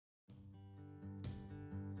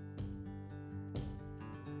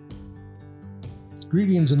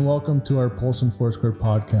Greetings and welcome to our Pulse and Foursquare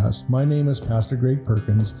podcast. My name is Pastor Greg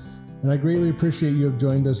Perkins, and I greatly appreciate you have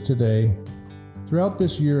joined us today. Throughout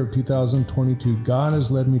this year of 2022, God has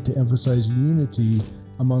led me to emphasize unity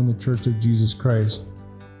among the Church of Jesus Christ.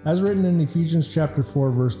 As written in Ephesians chapter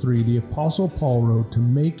 4, verse 3, the Apostle Paul wrote to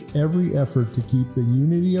make every effort to keep the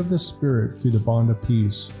unity of the Spirit through the bond of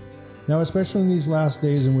peace. Now, especially in these last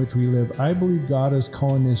days in which we live, I believe God is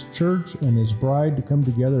calling His church and His bride to come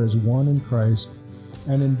together as one in Christ.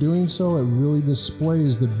 And in doing so, it really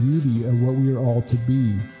displays the beauty of what we are all to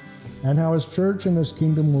be, and how His church and His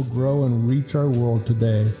kingdom will grow and reach our world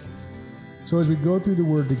today. So as we go through the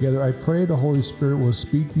Word together, I pray the Holy Spirit will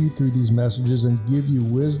speak to you through these messages and give you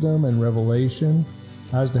wisdom and revelation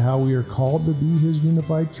as to how we are called to be His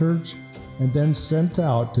unified church, and then sent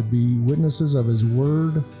out to be witnesses of His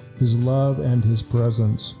Word, His love, and His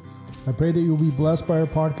presence. I pray that you'll be blessed by our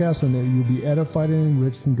podcast and that you'll be edified and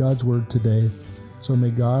enriched in God's Word today. So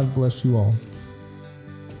may God bless you all.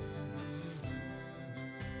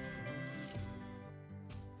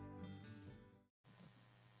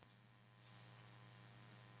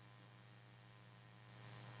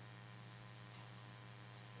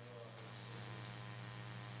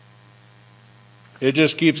 It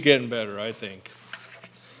just keeps getting better, I think.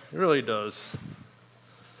 It really does.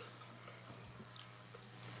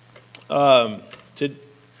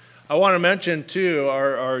 I want to mention, too,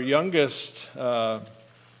 our youngest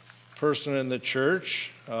person in the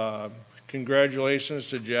church. Congratulations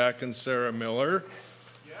to Jack and Sarah Miller.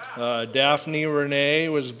 Daphne Renee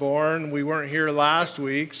was born. We weren't here last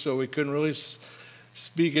week, so we couldn't really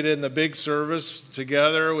speak it in the big service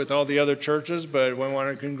together with all the other churches, but we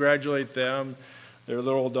want to congratulate them. Their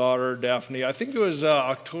little daughter, Daphne, I think it was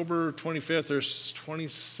October 25th or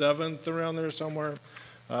 27th, around there somewhere.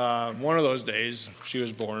 One of those days she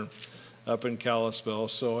was born up in Kalispell.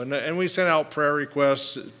 So, and we sent out prayer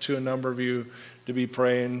requests to a number of you to be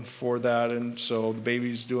praying for that, and so the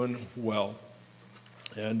baby's doing well.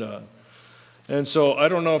 And so I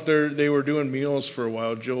don't know if they were doing meals for a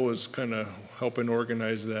while. Jill was kind of helping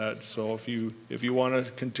organize that. So if you want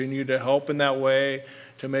to continue to help in that way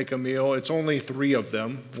to make a meal, it's only 3 of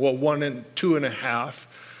them. Well, 1 and 2.5.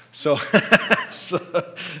 So, so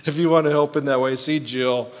if you want to help in that way, see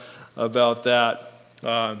Jill about that.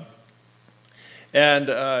 And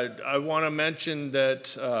I want to mention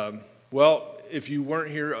that, if you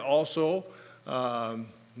weren't here also,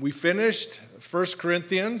 we finished 1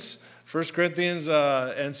 Corinthians,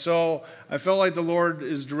 and so I felt like the Lord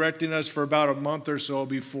is directing us for about a month or so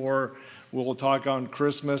before we'll talk on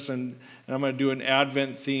Christmas, and I'm going to do an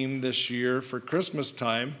Advent theme this year for Christmas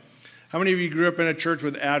time. How many of you grew up in a church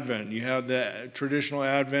with Advent? You have the traditional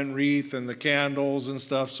Advent wreath and the candles and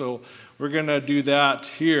stuff, so we're going to do that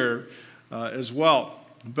here as well.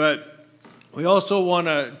 But we also want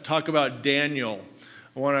to talk about Daniel.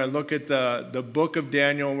 I want to look at the book of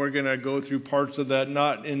Daniel, and we're going to go through parts of that,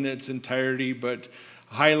 not in its entirety, but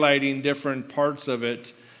highlighting different parts of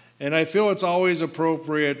it. And I feel it's always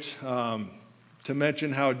appropriate to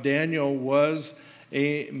mention how Daniel was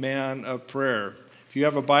a man of prayer. If you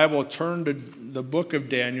have a Bible, turn to the book of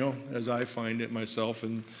Daniel, as I find it myself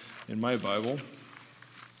in my Bible.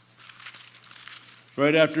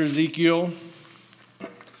 Right after Ezekiel,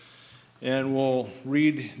 and we'll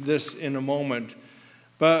read this in a moment.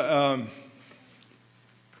 But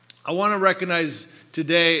I want to recognize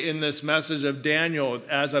today in this message of Daniel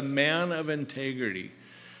as a man of integrity.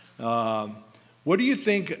 What do you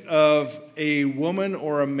think of a woman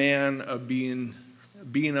or a man of being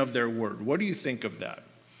of their word? What do you think of that?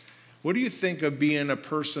 What do you think of being a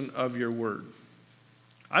person of your word?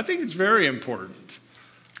 I think it's very important.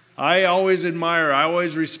 I always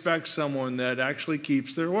respect someone that actually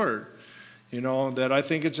keeps their word. That I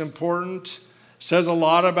think it's important. Says a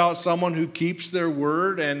lot about someone who keeps their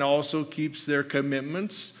word and also keeps their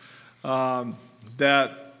commitments. I've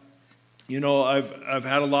had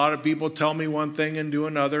a lot of people tell me one thing and do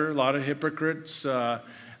another. A lot of hypocrites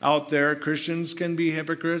out there. Christians can be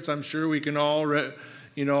hypocrites. I'm sure we can all,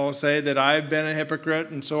 say that I've been a hypocrite,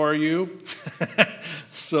 and so are you.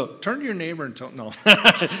 So turn to your neighbor and tell, no,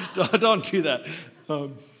 don't do that.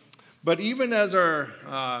 But even as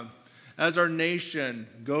our nation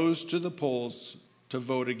goes to the polls to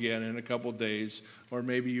vote again in a couple days, or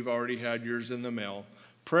maybe you've already had yours in the mail,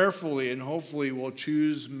 prayerfully and hopefully we'll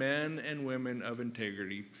choose men and women of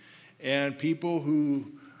integrity and people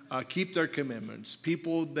who keep their commitments,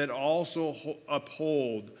 people that also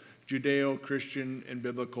uphold Judeo-Christian and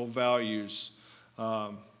biblical values.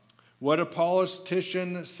 What a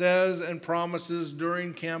politician says and promises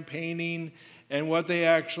during campaigning and what they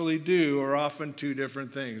actually do are often two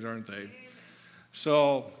different things, aren't they?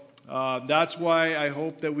 So that's why I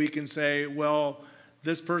hope that we can say, well,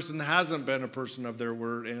 this person hasn't been a person of their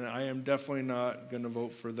word, and I am definitely not going to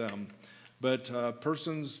vote for them. But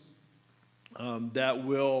persons that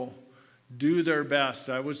will do their best.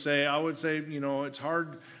 I would say, it's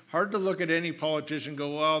hard to look at any politician and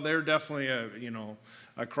go, well, they're definitely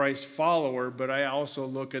a Christ follower, but I also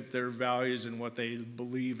look at their values and what they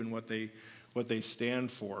believe and what they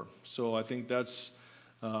stand for. So I think that's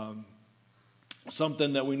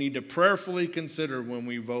something that we need to prayerfully consider when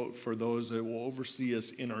we vote for those that will oversee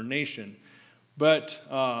us in our nation. But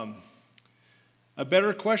a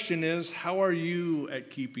better question is, how are you at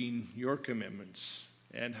keeping your commitments?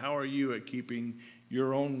 And how are you at keeping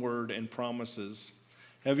your own word and promises?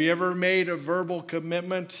 Have you ever made a verbal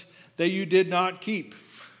commitment that you did not keep?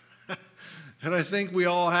 And I think we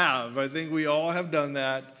all have. I think we all have done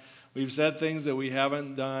that. We've said things that we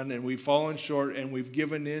haven't done, and we've fallen short, and we've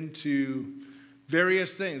given into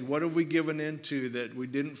various things. What have we given into that we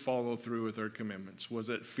didn't follow through with our commitments? Was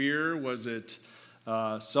it fear? Was it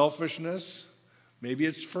selfishness? Maybe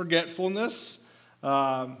it's forgetfulness.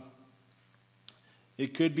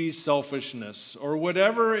 It could be selfishness or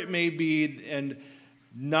whatever it may be, and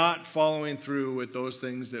not following through with those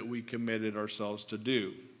things that we committed ourselves to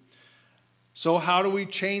do. So how do we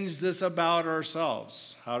change this about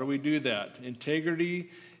ourselves? How do we do that? Integrity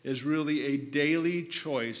is really a daily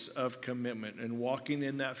choice of commitment and walking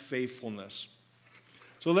in that faithfulness.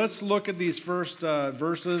 So let's look at these first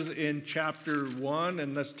verses in chapter 1,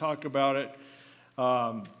 and let's talk about it.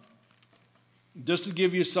 Just to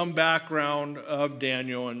give you some background of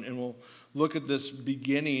Daniel, and we'll look at this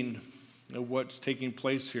beginning of what's taking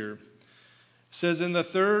place here. It says, in the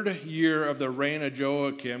 3rd year of the reign of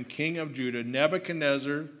Jehoiakim, king of Judah,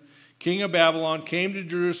 Nebuchadnezzar, king of Babylon, came to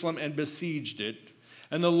Jerusalem and besieged it.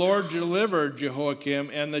 And the Lord delivered Jehoiakim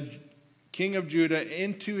and the king of Judah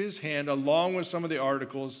into his hand, along with some of the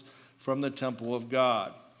articles from the temple of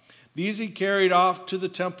God. These he carried off to the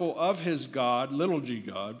temple of his god, little g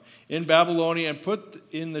God, in Babylonia, and put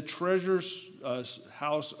in the treasure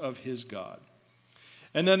house of his god.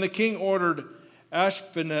 And then the king ordered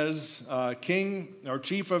Ashpenaz, king or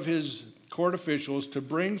chief of his court officials, to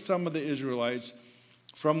bring some of the Israelites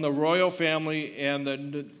from the royal family and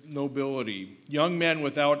the nobility, young men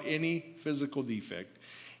without any physical defect,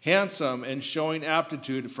 handsome and showing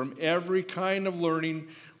aptitude from every kind of learning,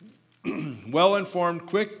 well-informed,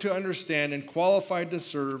 quick to understand, and qualified to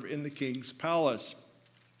serve in the king's palace.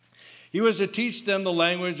 He was to teach them the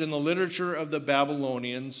language and the literature of the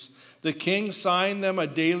Babylonians. The king signed them a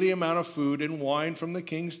daily amount of food and wine from the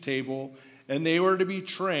king's table, and they were to be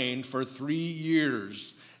trained for 3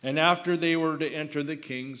 years, and after they were to enter the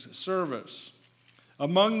king's service.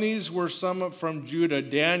 Among these were some from Judah: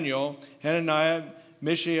 Daniel, Hananiah,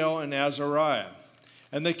 Mishael, and Azariah.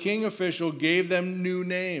 And the king official gave them new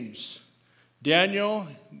names. Daniel,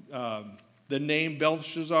 the name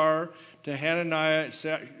Belshazzar; to Hananiah,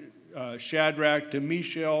 Shadrach; to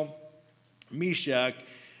Mishael, Meshach;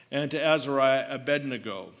 and to Azariah,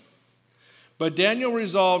 Abednego. But Daniel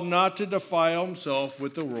resolved not to defile himself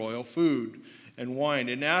with the royal food and wine,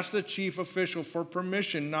 and asked the chief official for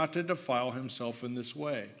permission not to defile himself in this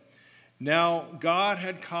way. Now God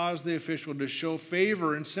had caused the official to show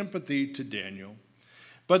favor and sympathy to Daniel.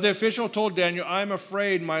 But the official told Daniel, I am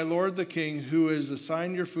afraid, my lord the king, who has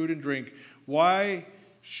assigned your food and drink. Why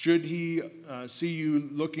should he see you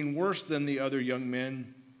looking worse than the other young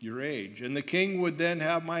men your age? And the king would then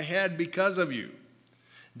have my head because of you.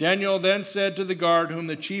 Daniel then said to the guard, whom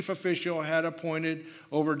the chief official had appointed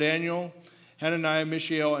over Daniel, Hananiah,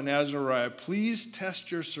 Mishael, and Azariah, please test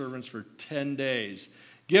your servants for 10 days.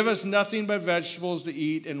 Give us nothing but vegetables to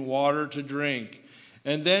eat and water to drink,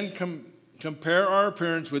 and then compare our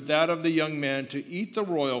appearance with that of the young men, to eat the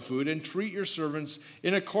royal food, and treat your servants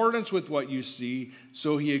in accordance with what you see.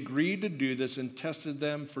 So he agreed to do this and tested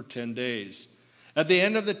them for 10 days. At the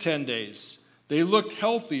end of the 10 days, they looked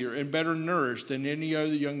healthier and better nourished than any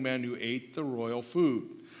other young men who ate the royal food.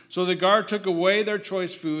 So the guard took away their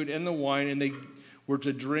choice food and the wine, and they were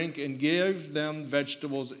to drink, and gave them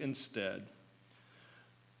vegetables instead.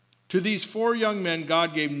 To these 4 young men,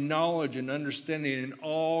 God gave knowledge and understanding in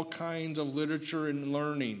all kinds of literature and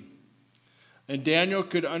learning. And Daniel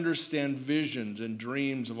could understand visions and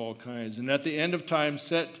dreams of all kinds. And at the end of time,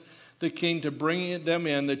 set the king to bring them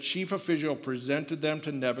in. The chief official presented them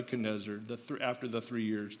to Nebuchadnezzar after the 3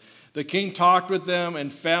 years. The king talked with them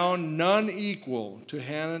and found none equal to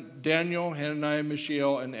Daniel, Hananiah,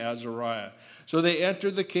 Mishael, and Azariah. So they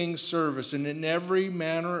entered the king's service, and in every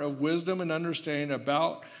manner of wisdom and understanding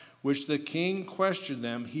about which the king questioned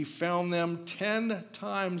them, he found them 10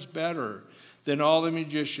 times better than all the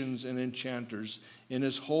magicians and enchanters in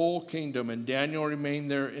his whole kingdom, and Daniel remained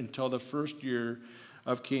there until the first year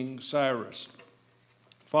of King Cyrus.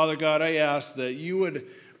 Father God, I ask that you would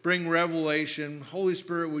bring revelation. Holy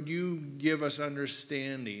Spirit, would you give us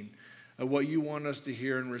understanding of what you want us to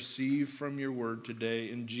hear and receive from your word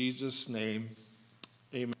today. In Jesus' name,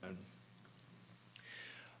 amen.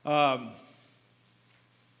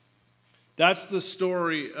 That's the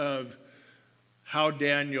story of how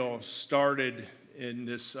Daniel started in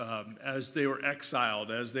this, as they were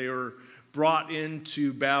exiled, as they were brought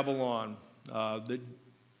into Babylon, were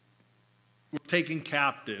taken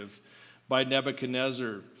captive by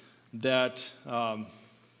Nebuchadnezzar. That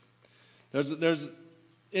there's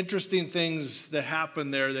interesting things that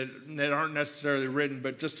happen there that aren't necessarily written,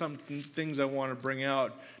 but just some things I want to bring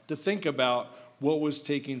out to think about what was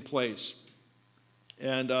taking place.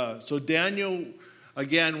 And so Daniel,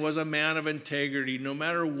 again, was a man of integrity, no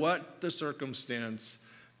matter what the circumstance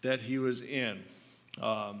that he was in.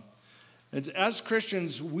 And as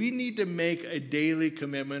Christians, we need to make a daily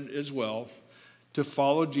commitment as well to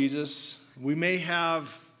follow Jesus. We may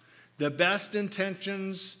have the best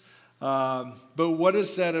intentions, but what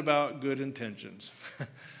is said about good intentions?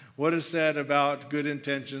 What is said about good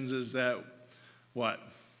intentions is that what?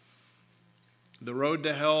 The road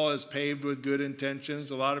to hell is paved with good intentions.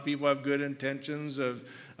 A lot of people have good intentions of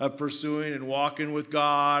pursuing and walking with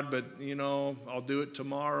God, but, I'll do it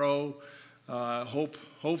tomorrow.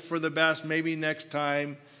 Hope for the best, maybe next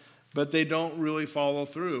time. But they don't really follow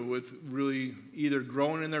through with really either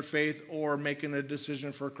growing in their faith or making a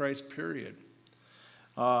decision for Christ, period.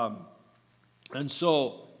 And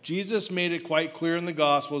so Jesus made it quite clear in the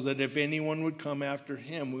Gospels that if anyone would come after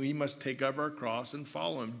him, we must take up our cross and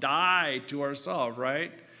follow him. Die to ourselves,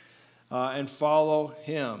 right? And follow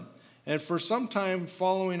him. And for some time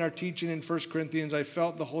following our teaching in 1 Corinthians, I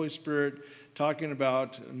felt the Holy Spirit talking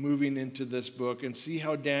about moving into this book and see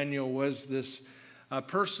how Daniel was this a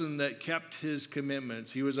person that kept his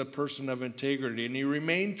commitments. He was a person of integrity, and he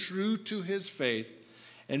remained true to his faith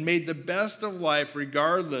and made the best of life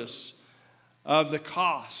regardless of the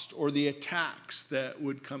cost or the attacks that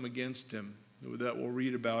would come against him, that we'll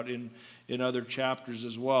read about in other chapters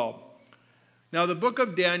as well. Now, the book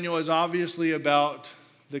of Daniel is obviously about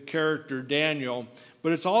the character Daniel,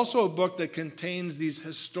 but it's also a book that contains these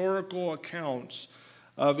historical accounts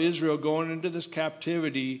of Israel going into this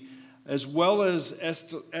captivity, as well as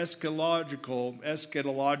eschatological,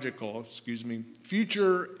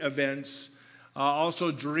 future events,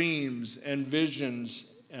 also dreams and visions.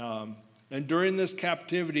 And during this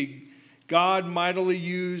captivity, God mightily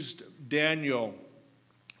used Daniel,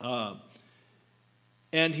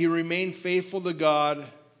 and he remained faithful to God.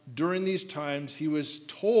 During these times, he was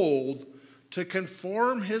told to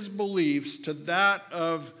conform his beliefs to that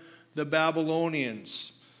of the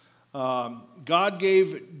Babylonians. God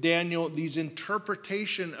gave Daniel these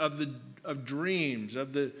interpretation of dreams,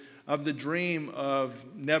 of the dream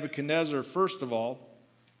of Nebuchadnezzar, first of all.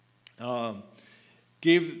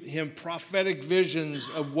 Gave him prophetic visions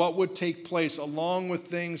of what would take place, along with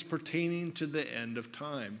things pertaining to the end of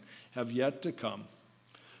time, have yet to come.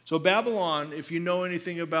 So Babylon, if you know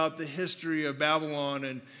anything about the history of Babylon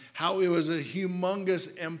and how it was a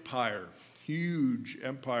humongous empire, huge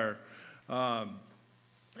empire, and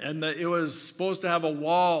it was supposed to have a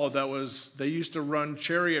wall they used to run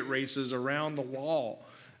chariot races around the wall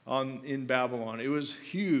in Babylon. It was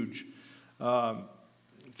huge,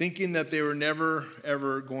 thinking that they were never,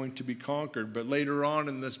 ever going to be conquered. But later on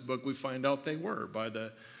in this book, we find out they were by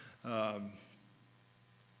the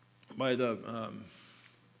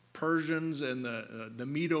Persians and the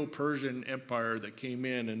Medo-Persian Empire that came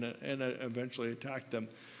in and eventually attacked them.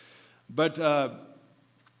 But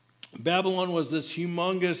Babylon was this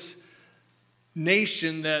humongous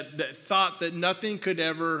nation that thought that nothing could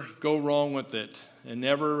ever go wrong with it and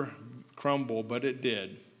never crumble, but it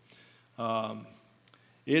did.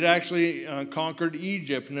 It actually conquered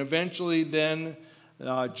Egypt, and eventually then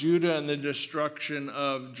Judah and the destruction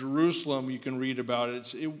of Jerusalem. You can read about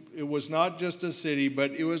it. It was not just a city,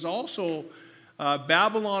 but it was also,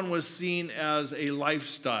 Babylon was seen as a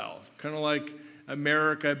lifestyle, kind of like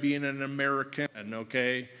America being an American,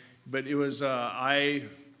 okay? But it was,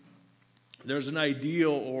 there's an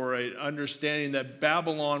ideal or an understanding that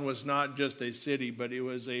Babylon was not just a city, but it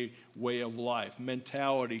was a way of life,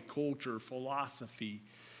 mentality, culture, philosophy.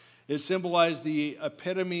 It symbolized the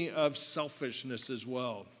epitome of selfishness as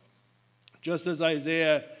well. Just as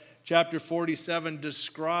Isaiah chapter 47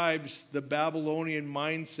 describes the Babylonian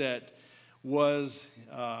mindset was,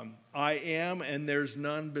 I am and there's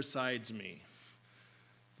none besides me.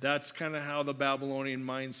 That's kind of how the Babylonian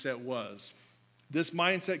mindset was. This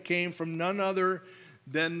mindset came from none other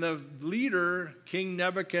than the leader, King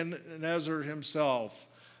Nebuchadnezzar himself,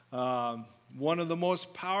 one of the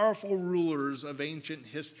most powerful rulers of ancient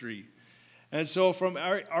history. And so from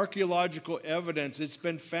archaeological evidence, it's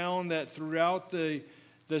been found that throughout the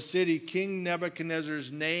city, King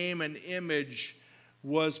Nebuchadnezzar's name and image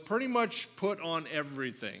was pretty much put on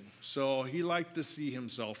everything. So he liked to see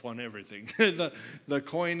himself on everything. the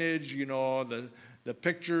coinage, the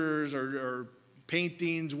pictures or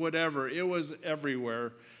paintings, whatever. It was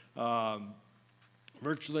everywhere,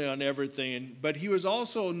 virtually on everything. But he was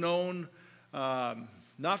also known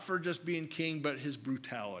not for just being king, but his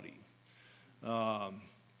brutality.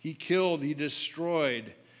 He killed, he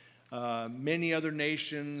destroyed many other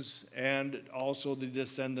nations and also the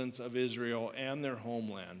descendants of Israel and their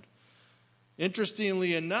homeland.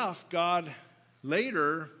 Interestingly enough, God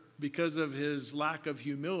later, because of his lack of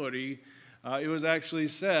humility, it was actually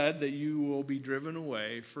said that you will be driven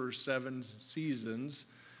away for 7 seasons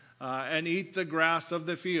and eat the grass of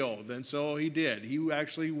the field. And so he did. He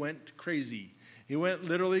actually went crazy. He went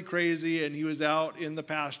literally crazy, and he was out in the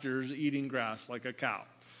pastures eating grass like a cow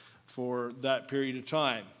for that period of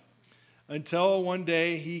time. Until one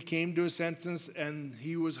day he came to a sentence and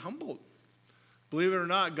he was humbled. Believe it or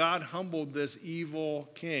not, God humbled this evil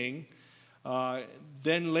king.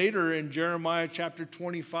 Then later in Jeremiah chapter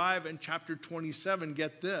 25 and chapter 27,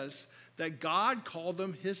 get this, that God called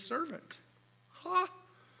him his servant.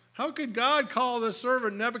 How could God call the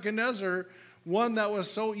servant Nebuchadnezzar one that was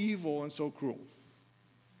so evil and so cruel?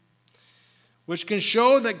 Which can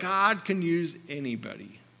show that God can use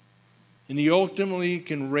anybody. And he ultimately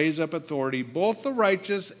can raise up authority, both the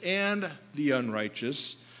righteous and the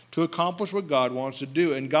unrighteous, to accomplish what God wants to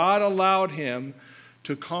do. And God allowed him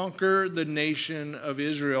to conquer the nation of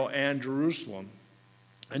Israel and Jerusalem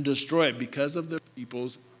and destroy it because of the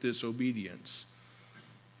people's disobedience.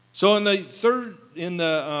 So in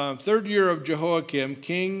the third year of Jehoiakim,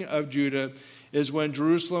 king of Judah, is when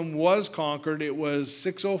Jerusalem was conquered. It was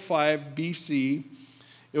 605 BC.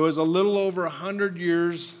 It was a little over 100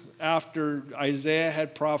 years after Isaiah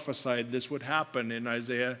had prophesied this would happen in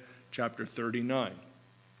Isaiah chapter 39.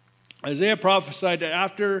 Isaiah prophesied that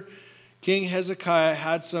after King Hezekiah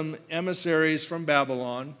had some emissaries from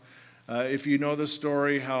Babylon, if you know the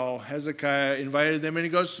story, how Hezekiah invited them and he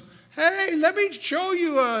goes, hey, let me show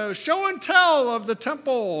you a show and tell of the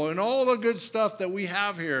temple and all the good stuff that we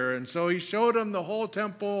have here. And so he showed them the whole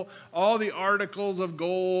temple, all the articles of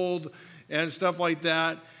gold and stuff like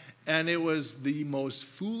that. And it was the most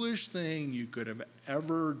foolish thing you could have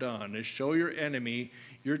ever done, is show your enemy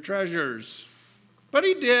your treasures. But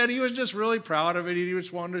he did. He was just really proud of it. He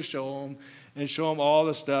just wanted to show them all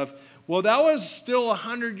the stuff. Well, that was still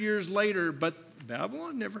 100 years later, but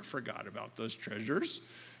Babylon never forgot about those treasures.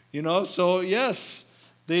 So yes,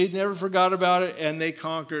 they never forgot about it, and they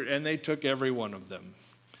conquered, and they took every one of them.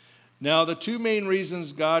 Now, the 2 main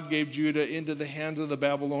reasons God gave Judah into the hands of the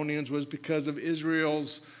Babylonians was because of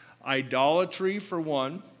Israel's idolatry, for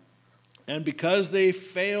one, and because they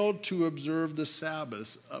failed to observe the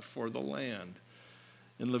Sabbaths for the land.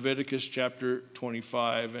 In Leviticus chapter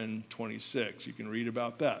 25 and 26, you can read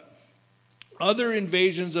about that. Other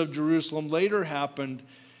invasions of Jerusalem later happened,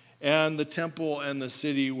 and the temple and the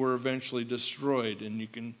city were eventually destroyed. And you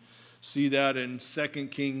can see that in 2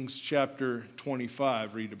 Kings chapter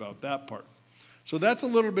 25. Read about that part. So that's a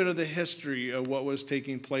little bit of the history of what was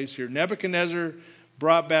taking place here. Nebuchadnezzar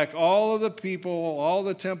brought back all of the people, all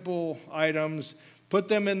the temple items, put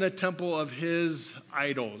them in the temple of his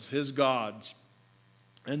idols, his gods.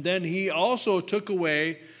 And then he also took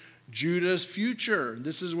away Judah's future.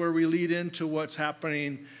 This is where we lead into what's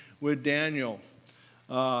happening with Daniel.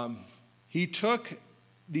 He took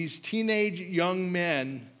these teenage young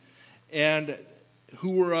men and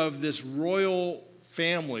who were of this royal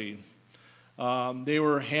family. They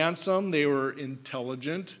were handsome, they were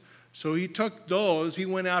intelligent. So he took those, he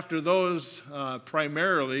went after those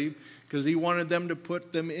primarily because he wanted them to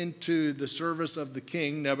put them into the service of the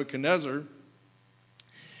king, Nebuchadnezzar.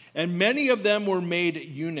 And many of them were made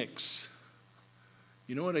eunuchs.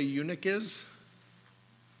 You know what a eunuch is?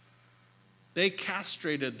 They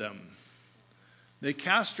castrated them. They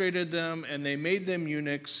castrated them and they made them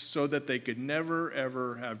eunuchs so that they could never,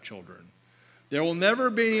 ever have children. There will never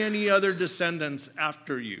be any other descendants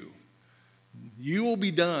after you. You will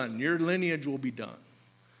be done. Your lineage will be done.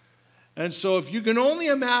 And so if you can only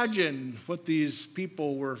imagine what these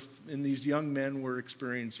people were, and these young men were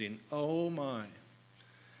experiencing, oh my.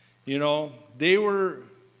 They were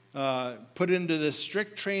put into this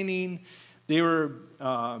strict training. They were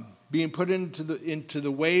being put into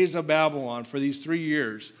the ways of Babylon for these 3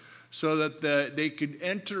 years. so that they could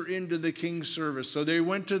enter into the king's service. So they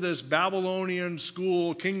went to this Babylonian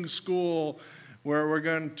school, king's school, where we're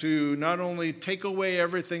going to not only take away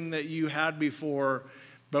everything that you had before,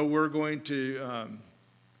 but we're going to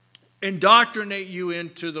indoctrinate you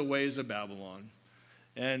into the ways of Babylon.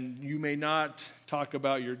 And you may not talk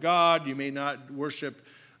about your God. You may not worship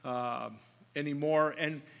anymore.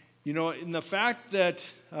 And, in the fact that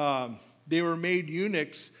they were made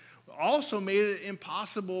eunuchs also made it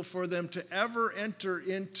impossible for them to ever enter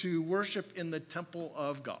into worship in the temple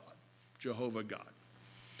of God, Jehovah God.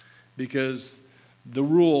 Because the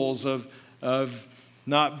rules of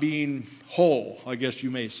not being whole, I guess you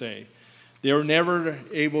may say, they were never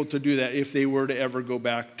able to do that if they were to ever go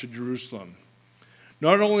back to Jerusalem.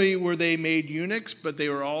 Not only were they made eunuchs, but they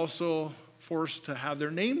were also forced to have their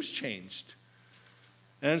names changed.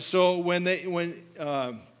 And so when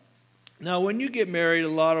you get married,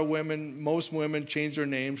 most women change their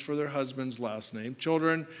names for their husband's last name.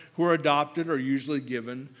 Children who are adopted are usually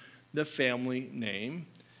given the family name.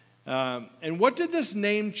 And what did this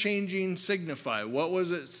name changing signify? What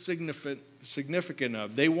was it significant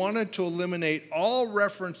of? They wanted to eliminate all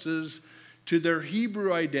references to their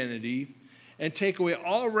Hebrew identity and take away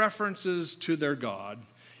all references to their God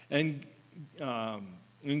and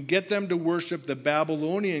get them to worship the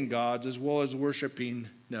Babylonian gods as well as worshiping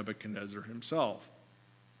Nebuchadnezzar himself.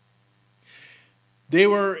 They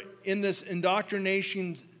were in this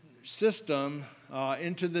indoctrination system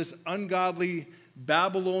into this ungodly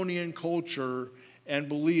Babylonian culture and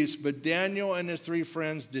beliefs, but Daniel and his 3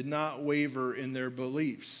 friends did not waver in their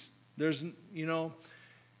beliefs.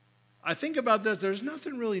 I think about this, there's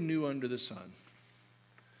nothing really new under the sun.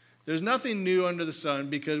 There's nothing new under the sun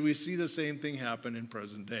because we see the same thing happen in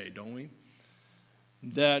present day, don't we?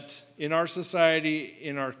 That in our society,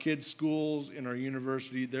 in our kids' schools, in our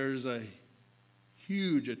university, there's a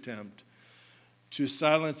huge attempt to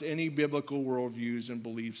silence any biblical worldviews and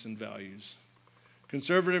beliefs and values.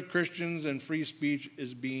 Conservative Christians and free speech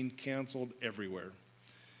is being canceled everywhere.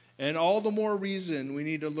 And all the more reason we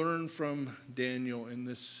need to learn from Daniel in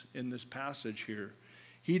this passage here.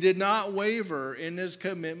 He did not waver in his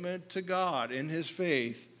commitment to God, in his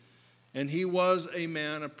faith, and he was a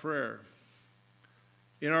man of prayer.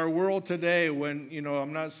 In our world today, when,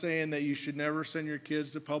 I'm not saying that you should never send your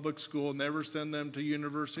kids to public school, never send them to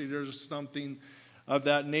university, there's something of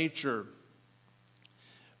that nature.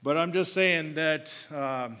 But I'm just saying that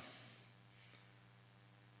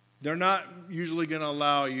they're not usually going to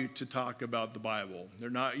allow you to talk about the Bible.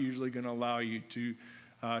 They're not usually going to allow you to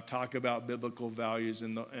talk about biblical values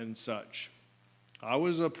and such. I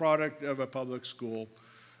was a product of a public school,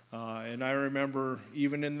 and I remember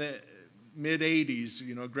even in the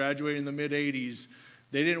mid-'80s, graduating in the mid-'80s,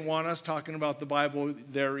 they didn't want us talking about the Bible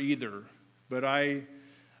there either. But I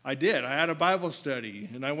did. I had a Bible study,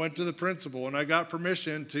 and I went to the principal, and I got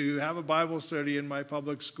permission to have a Bible study in my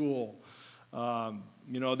public school.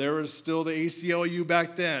 There was still the ACLU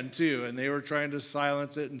back then, too, and they were trying to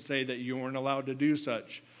silence it and say that you weren't allowed to do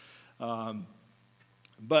such. But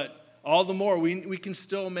all the more, we can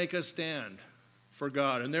still make a stand for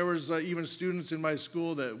God. And there was even students in my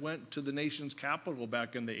school that went to the nation's capital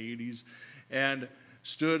back in the 80s and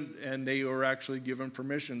stood, and they were actually given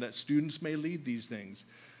permission that students may lead these things.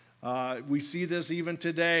 We see this even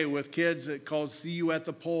today with kids called See You at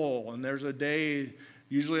the Pole, and there's a day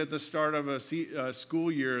usually at the start of a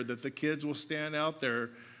school year that the kids will stand out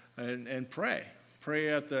there and pray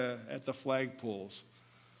at the flagpoles.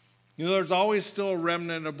 There's always still a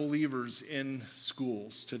remnant of believers in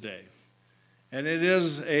schools today. And it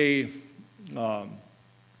is it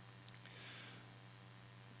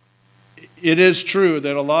is true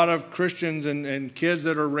that a lot of Christians and kids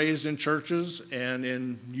that are raised in churches and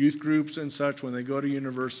in youth groups and such, when they go to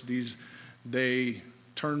universities, they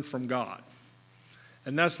turn from God.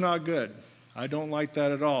 And that's not good. I don't like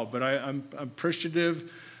that at all. But I'm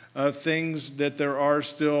appreciative of things that there are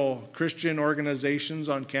still Christian organizations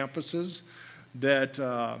on campuses that,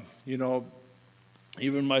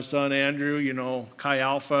 even my son Andrew, Chi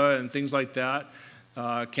Alpha and things like that,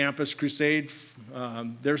 Campus Crusade,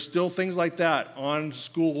 there's still things like that on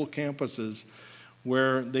school campuses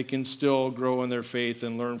where they can still grow in their faith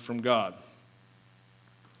and learn from God.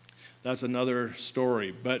 That's another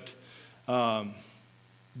story. But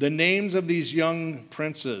the names of these young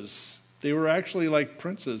princes, they were actually like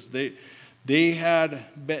princes. They had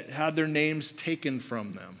their names taken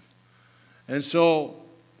from them. And so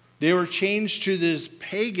they were changed to this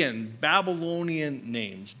pagan Babylonian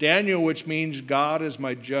names. Daniel, which means God is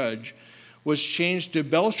my judge, was changed to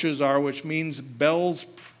Belshazzar, which means Bel's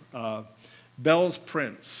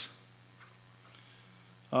prince.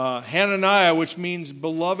 Hananiah, which means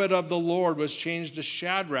beloved of the Lord, was changed to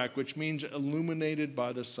Shadrach, which means illuminated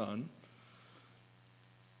by the sun.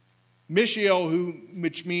 Mishael,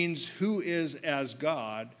 which means who is as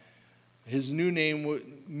God. His new name,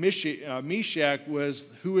 Meshach, was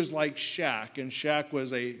who is like Shach, and Shach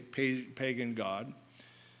was a pagan god.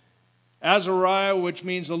 Azariah, which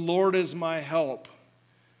means the Lord is my help.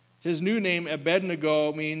 His new name,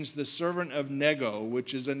 Abednego, means the servant of Nego,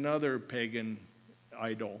 which is another pagan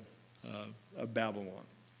idol of Babylon.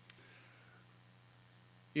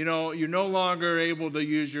 You know, you're no longer able to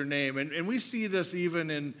use your name. And we see this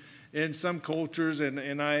even in some cultures,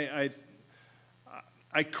 and I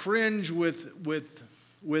cringe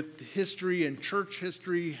with history and church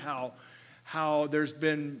history, how there's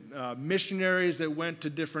been missionaries that went to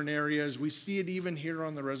different areas. We see it even here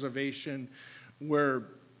on the reservation where,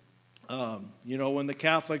 when the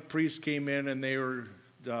Catholic priests came in and they were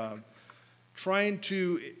trying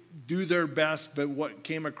to do their best, but what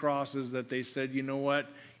came across is that they said, you know what,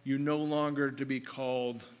 you're no longer to be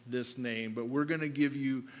called this name, but we're going to give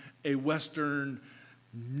you a Western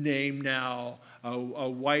name now, a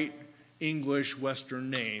white English Western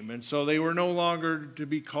name. And so they were no longer to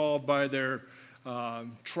be called by their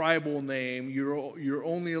tribal name. You're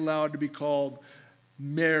only allowed to be called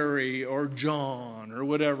Mary or John or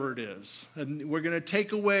whatever it is. And we're going to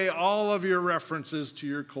take away all of your references to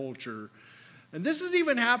your culture. And this has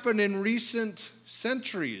even happened in recent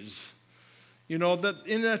centuries. You know, that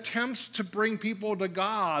in attempts to bring people to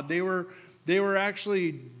God, they were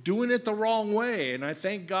actually doing it the wrong way. And I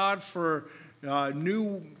thank God for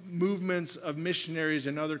new movements of missionaries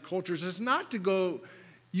in other cultures. It's not to go,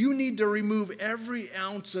 you need to remove every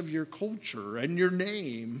ounce of your culture and your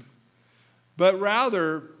name, but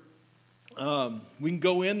rather we can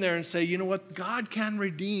go in there and say, you know what, God can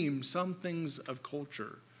redeem some things of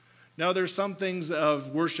culture. Now, there's some things of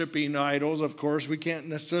worshiping idols, of course. We can't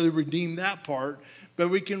necessarily redeem that part, but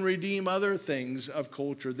we can redeem other things of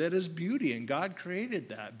culture that is beauty, and God created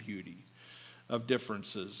that beauty of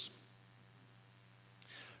differences.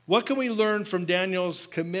 What can we learn from Daniel's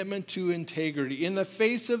commitment to integrity? In the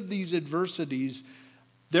face of these adversities,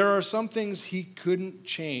 there are some things he couldn't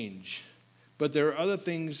change, but there are other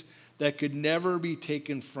things that could never be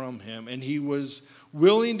taken from him, and he was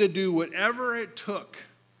willing to do whatever it took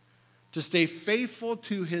to stay faithful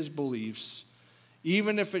to his beliefs,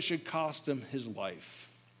 even if it should cost him his life.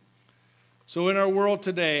 So in our world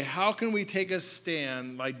today, how can we take a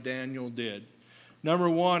stand like Daniel did? Number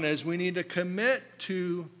one is we need to commit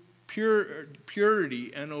to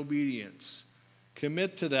purity and obedience.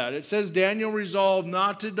 Commit to that. It says Daniel resolved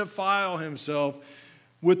not to defile himself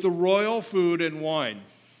with the royal food and wine.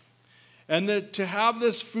 And that to have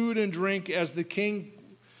this food and drink as the king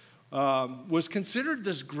was considered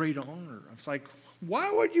this great honor. It's like, why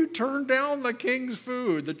would you turn down the king's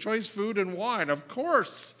food, the choice food and wine? Of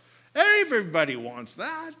course, everybody wants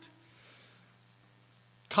that.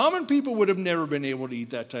 Common people would have never been able to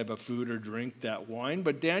eat that type of food or drink that wine,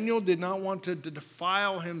 but Daniel did not want to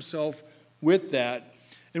defile himself with that.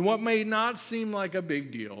 And what may not seem like a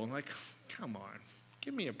big deal, like, come on,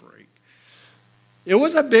 give me a break. It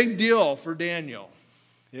was a big deal for Daniel.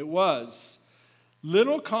 It was.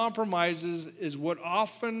 Little compromises is what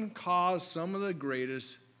often cause some of the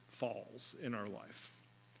greatest falls in our life.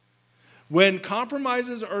 When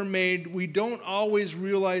compromises are made, we don't always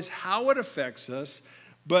realize how it affects us,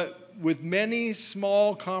 but with many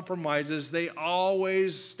small compromises, they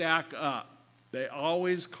always stack up. They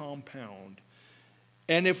always compound.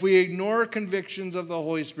 And if we ignore convictions of the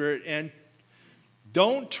Holy Spirit and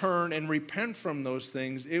don't turn and repent from those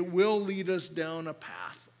things, it will lead us down a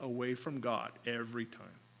path away from God every time.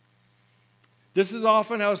 This is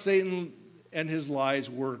often how Satan and his lies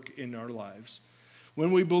work in our lives.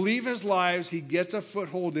 When we believe his lies, he gets a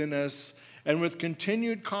foothold in us, and with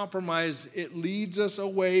continued compromise, it leads us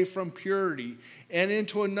away from purity and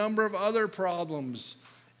into a number of other problems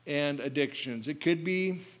and addictions. It could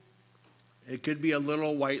be a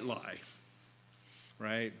little white lie,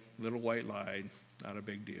 right? Little white lie, not a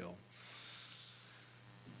big deal.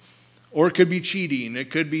 Or it could be cheating. It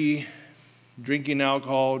could be drinking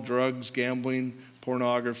alcohol, drugs, gambling,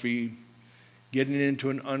 pornography, getting into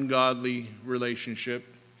an ungodly relationship,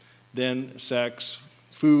 then sex,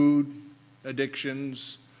 food,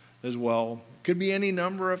 addictions as well. It could be any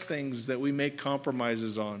number of things that we make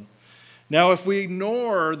compromises on. Now, if we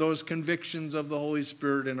ignore those convictions of the Holy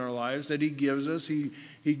Spirit in our lives that he gives us, he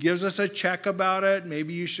gives us a check about it.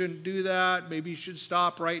 Maybe you shouldn't do that. Maybe you should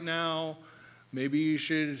stop right now. Maybe you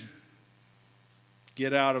should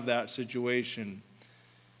get out of that situation.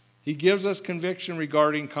 He gives us conviction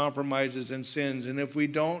regarding compromises and sins. And if we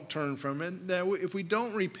don't turn from it, if we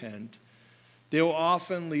don't repent, they will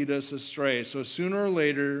often lead us astray. So sooner or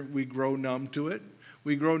later, we grow numb to it.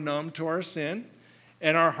 We grow numb to our sin.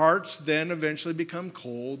 And our hearts then eventually become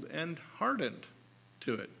cold and hardened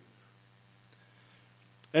to it.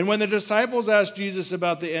 And when the disciples asked Jesus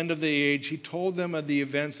about the end of the age, he told them of the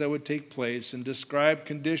events that would take place and described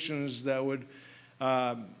conditions that would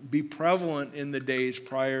be prevalent in the days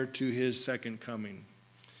prior to his second coming.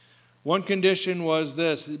 One condition was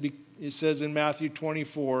this. It says in Matthew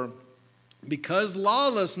 24, because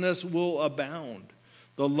lawlessness will abound,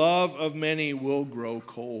 the love of many will grow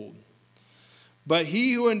cold. But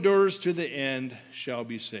he who endures to the end shall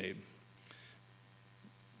be saved.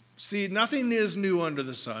 See, nothing is new under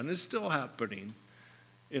the sun. It's still happening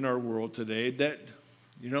in our world today that,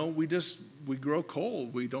 we grow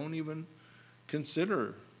cold. We don't even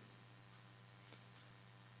consider.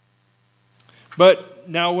 But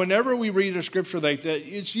now whenever we read a scripture like that,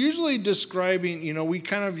 it's usually describing, we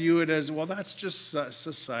kind of view it as, well, that's just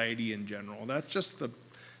society in general. That's just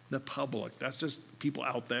the public. That's just people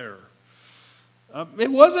out there.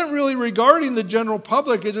 It wasn't really regarding the general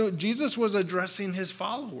public. Jesus was addressing his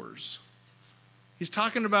followers. He's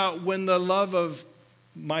talking about when the love of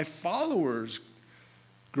my followers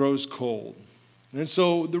grows cold. And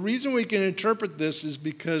so the reason we can interpret this is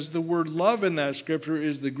because the word love in that scripture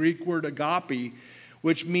is the Greek word agape,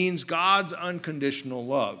 which means God's unconditional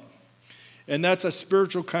love. And that's a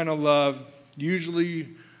spiritual kind of love, usually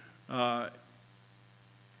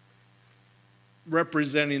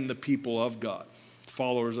representing the people of God,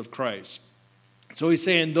 followers of Christ. So he's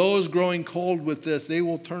saying those growing cold with this, they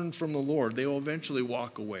will turn from the Lord. They will eventually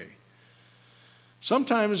walk away.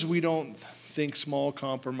 Sometimes we don't think small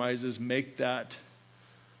compromises make that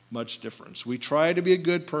much difference. We try to be a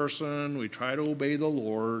good person. We try to obey the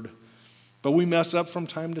Lord. But we mess up from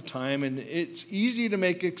time to time. And it's easy to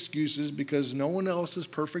make excuses because no one else is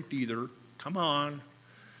perfect either. Come on.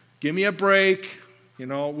 Give me a break.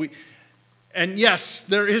 And yes,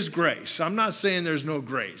 there is grace. I'm not saying there's no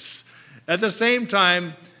grace. At the same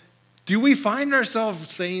time, do we find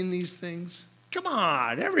ourselves saying these things? Come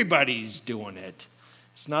on, everybody's doing it.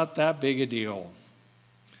 It's not that big a deal.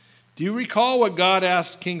 Do you recall what God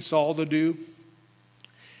asked King Saul to do?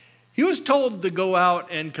 He was told to go out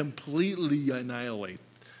and completely annihilate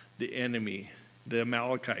the enemy, the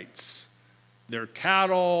Amalekites, their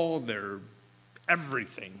cattle, their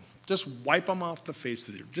everything. Just wipe them off the face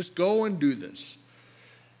of the earth. Just go and do this.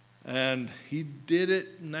 And he did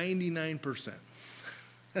it 99%.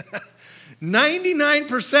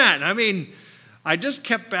 99%. I mean, I just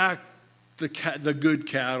kept back the good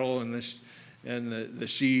cattle and the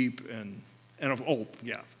sheep and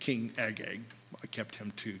King Agag. I kept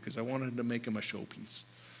him too because I wanted to make him a showpiece.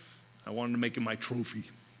 I wanted to make him my trophy.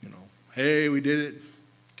 Hey, we did it.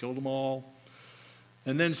 Killed them all.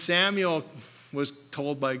 And then Samuel was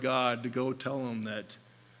told by God to go tell him that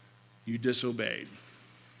you disobeyed.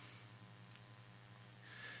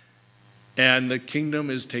 And the kingdom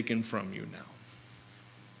is taken from you now.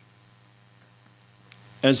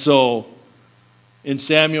 And so in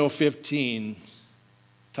Samuel 15,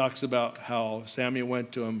 talks about how Samuel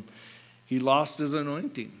went to him. He lost his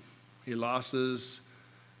anointing. He lost his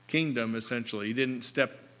kingdom, essentially. He didn't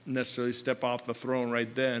necessarily step off the throne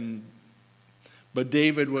right then. But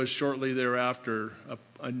David was shortly thereafter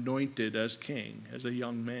anointed as king, as a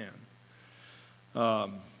young man.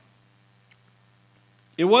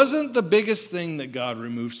 It wasn't the biggest thing that God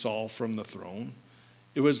removed Saul from the throne.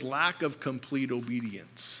 It was lack of complete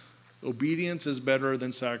obedience. Obedience is better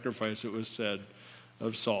than sacrifice, it was said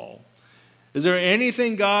of Saul. Is there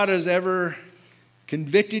anything God has ever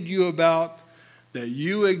convicted you about that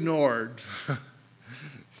you ignored?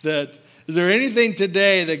 Is there anything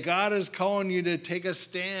today that God is calling you to take a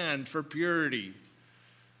stand for purity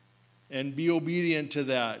and be obedient to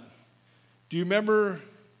that? Do you remember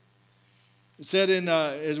it said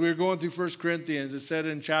as we were going through 1 Corinthians, it said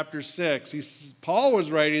in chapter 6, Paul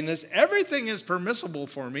was writing this, everything is permissible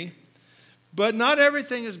for me, but not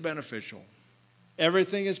everything is beneficial.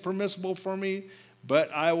 Everything is permissible for me,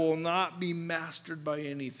 but I will not be mastered by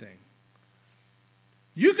anything.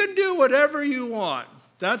 You can do whatever you want.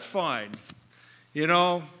 That's fine.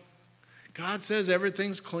 God says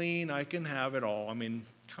everything's clean. I can have it all. I mean,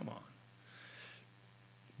 come on.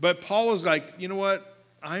 But Paul was like, you know what?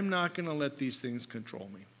 I'm not going to let these things control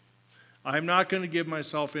me. I'm not going to give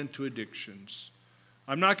myself into addictions.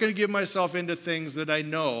 I'm not going to give myself into things that I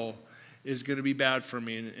know is going to be bad for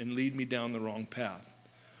me and lead me down the wrong path.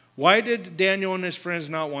 Why did Daniel and his friends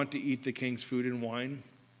not want to eat the king's food and wine?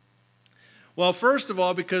 Well, first of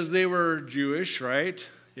all, because they were Jewish, right?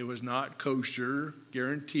 It was not kosher,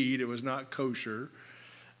 guaranteed it was not kosher.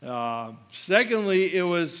 Secondly, it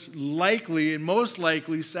was likely and most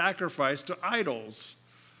likely sacrificed to idols.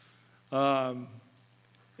 And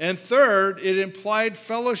third, it implied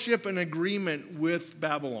fellowship and agreement with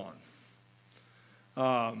Babylon.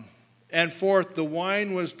 And fourth, the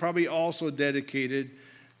wine was probably also dedicated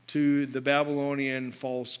to the Babylonian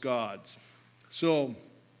false gods. So,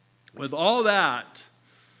 with all that,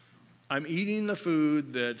 I'm eating the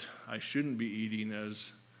food that I shouldn't be eating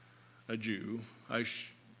as a Jew. I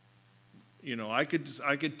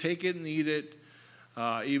could take it and eat it,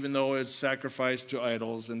 even though it's sacrificed to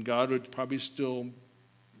idols, and God would probably still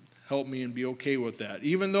help me and be okay with that.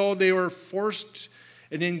 Even though they were forced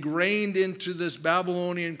and ingrained into this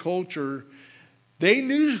Babylonian culture, they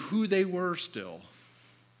knew who they were still.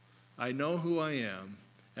 I know who I am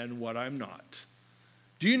and what I'm not.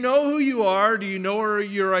 Do you know who you are? Do you know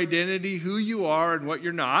your identity, who you are and what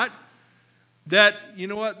you're not? That, you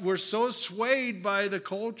know what, we're so swayed by the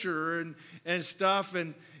culture and stuff,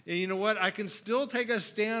 and you know what, I can still take a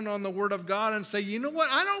stand on the Word of God and say, you know what,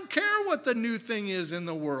 I don't care what the new thing is in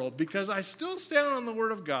the world, because I still stand on the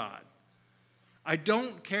Word of God. I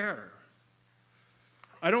don't care.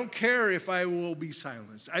 I don't care if I will be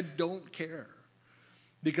silenced. I don't care,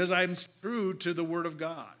 because I'm true to the Word of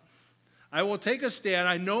God. I will take a stand.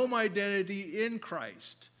 I know my identity in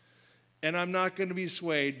Christ, and I'm not going to be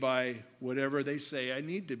swayed by whatever they say I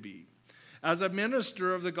need to be. As a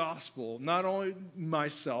minister of the gospel, not only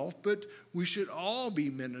myself, but we should all be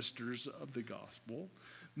ministers of the gospel,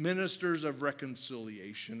 ministers of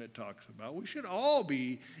reconciliation it talks about. We should all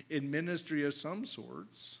be in ministry of some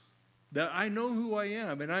sorts, that I know who I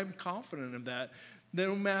am, and I'm confident of that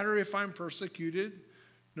no matter if I'm persecuted,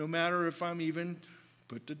 no matter if I'm even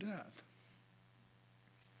put to death.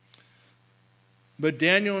 But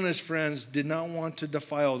Daniel and his friends did not want to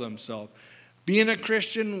defile themselves. Being a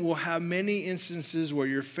Christian will have many instances where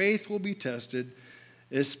your faith will be tested,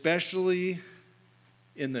 especially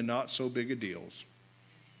in the not so big of deals.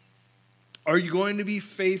 Are you going to be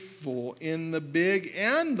faithful in the big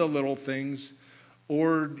and the little things,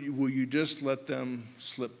 or will you just let them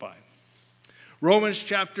slip by? Romans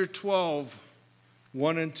chapter 12,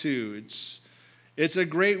 1 and 2. It's a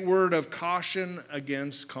great word of caution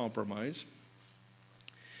against compromise.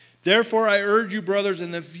 Therefore, I urge you, brothers,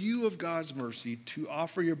 in the view of God's mercy, to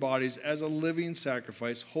offer your bodies as a living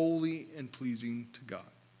sacrifice, holy and pleasing to God.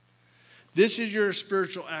 This is your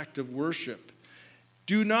spiritual act of worship.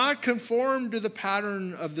 Do not conform to the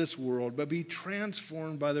pattern of this world, but be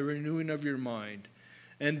transformed by the renewing of your mind.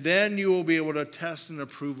 And then you will be able to test and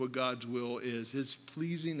approve what God's will is, his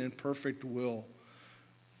pleasing and perfect will.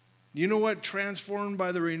 You know what transformed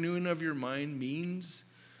by the renewing of your mind means?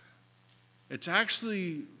 It's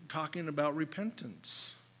actually talking about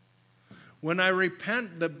repentance. When I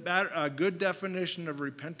repent, a good definition of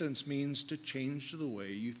repentance means to change the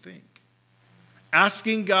way you think.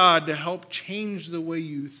 Asking God to help change the way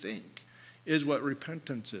you think is what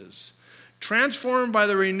repentance is. Transformed by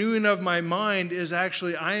the renewing of my mind is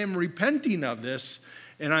actually, I am repenting of this,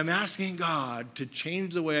 and I'm asking God to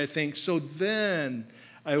change the way I think, so then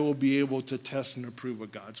I will be able to test and approve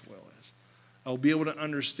what God's will is. I'll be able to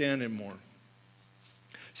understand it more.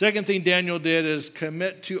 Second thing Daniel did is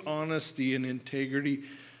commit to honesty and integrity.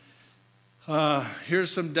 Here's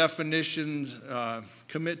some definitions.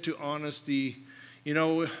 Commit to honesty. You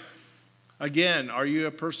know, again, are you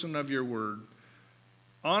a person of your word?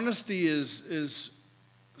 Honesty is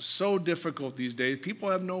so difficult these days. People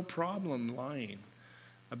have no problem lying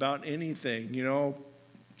about anything, you know,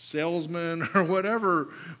 salesman or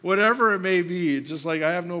whatever it may be. It's just like,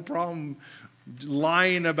 I have no problem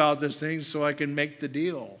lying about this thing so I can make the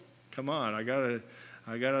deal. Come on, I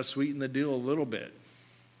gotta sweeten the deal a little bit.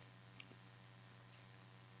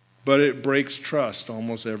 But it breaks trust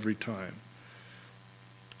almost every time.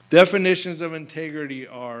 Definitions of integrity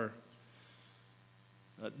are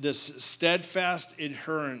this steadfast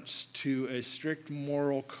adherence to a strict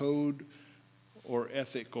moral code or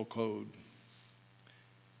ethical code.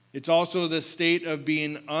 It's also the state of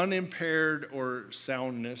being unimpaired or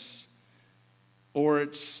soundness, or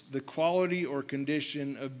it's the quality or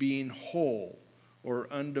condition of being whole or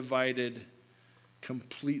undivided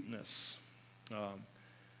completeness.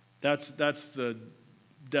 That's the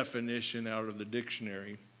definition out of the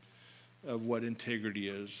dictionary of what integrity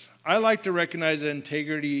is. I like to recognize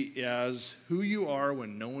integrity as who you are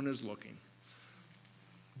when no one is looking.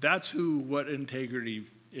 That's what integrity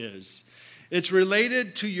is. It's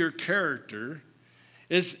related to your character.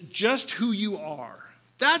 It's just who you are.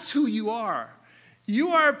 That's who you are. You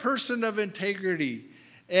are a person of integrity.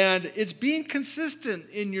 And it's being consistent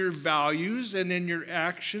in your values and in your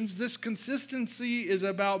actions. This consistency is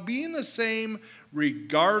about being the same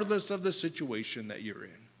regardless of the situation that you're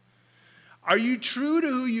in. Are you true to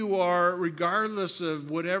who you are regardless of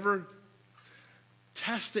whatever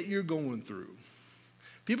test that you're going through?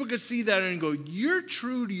 People could see that and go, you're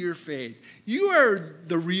true to your faith. You are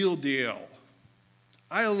the real deal.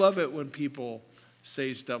 I love it when people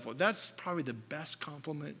say stuff. That's probably the best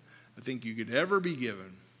compliment I think you could ever be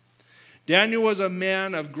given. Daniel was a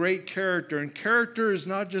man of great character, and character is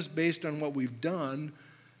not just based on what we've done,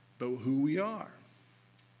 but who we are.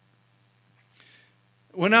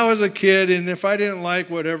 When I was a kid, and if I didn't like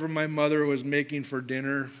whatever my mother was making for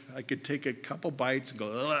dinner, I could take a couple bites and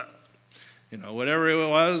go, ugh, whatever it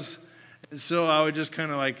was. And so I would just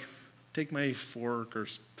kind of like take my fork or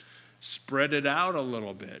spread it out a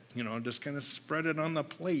little bit, just kind of spread it on the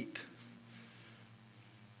plate.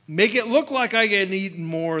 Make it look like I had eaten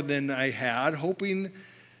more than I had, hoping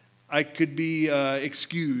I could be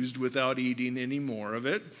excused without eating any more of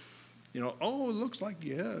it. Oh, it looks like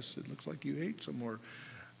you ate some more.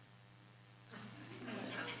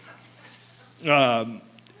 And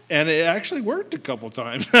it actually worked a couple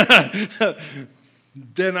times.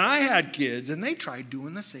 Then I had kids, and they tried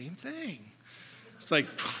doing the same thing. It's like,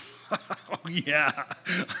 oh, yeah,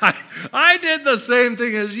 I did the same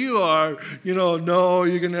thing as you are. No,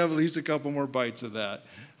 you're going to have at least a couple more bites of that.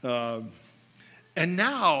 And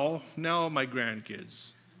now my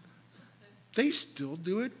grandkids, they still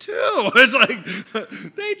do it too. It's like,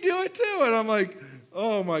 they do it too. And I'm like,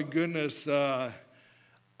 oh my goodness.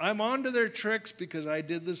 I'm onto their tricks because I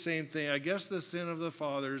did the same thing. I guess the sin of the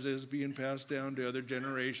fathers is being passed down to other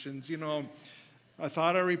generations. I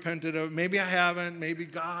thought I repented of it. Maybe I haven't. Maybe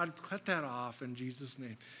God, cut that off in Jesus'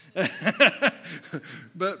 name.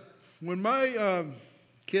 But when my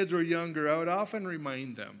kids were younger, I would often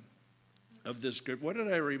remind them of this scripture. What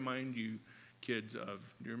did I remind you kids of?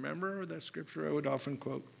 Do you remember that scripture I would often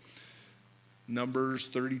quote? Numbers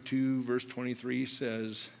 32, verse 23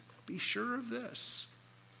 says, "Be sure of this.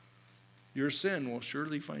 Your sin will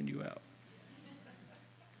surely find you out."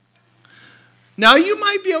 Now, you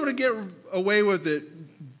might be able to get away with it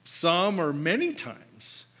some or many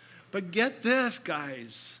times. But get this,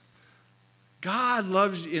 guys. God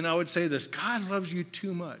loves you, and I would say this, God loves you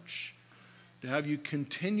too much to have you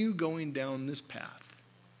continue going down this path.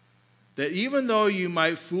 That even though you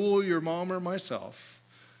might fool your mom or myself,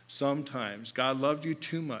 sometimes God loved you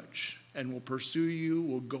too much and will pursue you,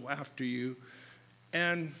 will go after you.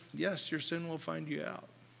 And yes, your sin will find you out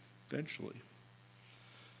eventually.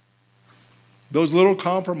 Those little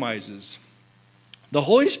compromises. The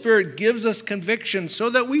Holy Spirit gives us conviction so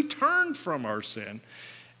that we turn from our sin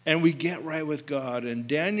and we get right with God. And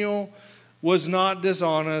Daniel was not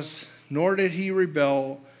dishonest, nor did he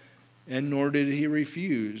rebel, and nor did he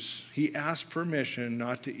refuse. He asked permission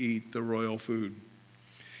not to eat the royal food.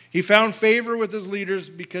 He found favor with his leaders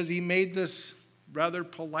because he made this rather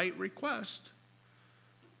polite request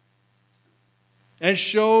and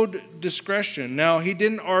showed discretion. Now, he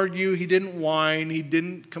didn't argue, he didn't whine, he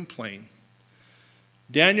didn't complain.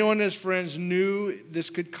 Daniel and his friends knew this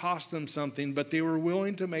could cost them something, but they were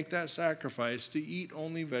willing to make that sacrifice to eat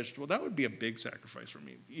only vegetable. That would be a big sacrifice for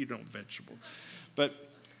me, eat only vegetable.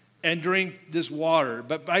 And drink this water.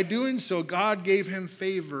 But by doing so, God gave him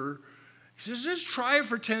favor. He says, just try it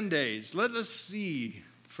for 10 days. Let us see.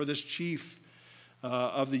 For this chief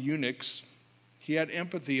of the eunuchs, he had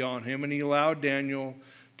empathy on him, and he allowed Daniel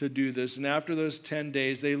to do this. And after those 10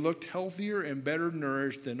 days, they looked healthier and better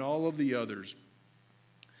nourished than all of the others.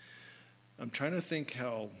 I'm trying to think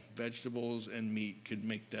how vegetables and meat could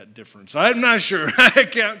make that difference. I'm not sure. I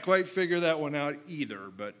can't quite figure that one out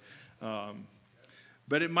either.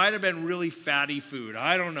 But it might have been really fatty food.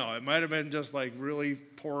 I don't know. It might have been just like really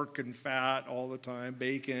pork and fat all the time,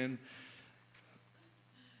 bacon.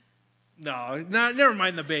 No, never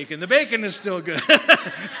mind the bacon. The bacon is still good.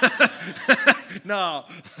 No,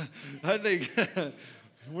 I think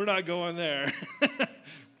we're not going there.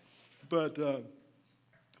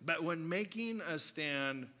 But when making a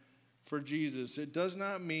stand for Jesus, it does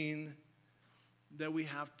not mean that we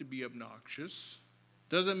have to be obnoxious.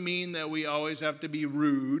 Doesn't mean that we always have to be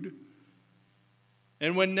rude.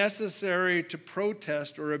 And when necessary to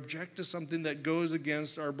protest or object to something that goes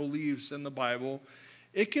against our beliefs in the Bible,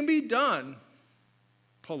 it can be done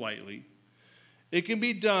politely. It can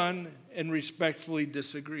be done and respectfully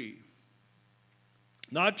disagree.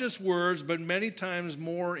 Not just words, but many times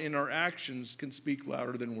more in our actions can speak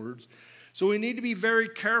louder than words. So we need to be very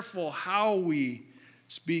careful how we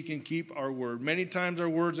speak and keep our word. Many times our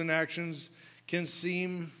words and actions can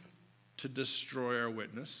seem to destroy our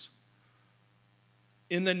witness.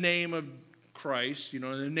 In the name of Christ, in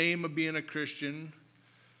the name of being a Christian,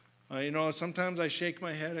 sometimes I shake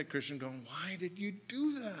my head at Christians going, why did you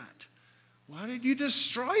do that? Why did you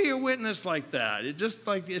destroy your witness like that?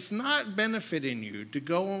 It's not benefiting you to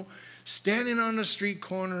go standing on the street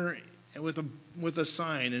corner with a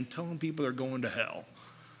sign and telling people they're going to hell.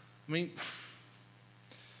 I mean,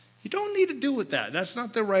 you don't need to do with that. That's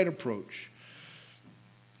not the right approach.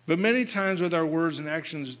 But many times with our words and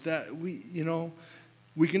actions that we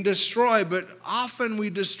can destroy, but often we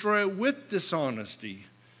destroy it with dishonesty.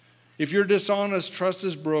 If you're dishonest, trust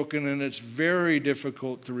is broken, and it's very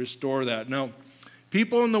difficult to restore that. Now,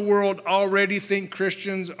 people in the world already think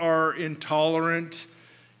Christians are intolerant,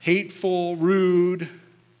 hateful, rude,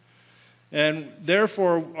 and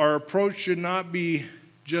therefore our approach should not be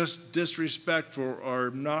just disrespectful or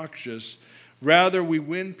obnoxious. Rather, we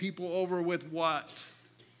win people over with what?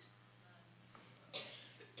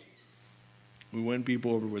 We win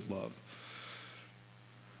people over with love.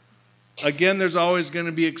 Again, there's always going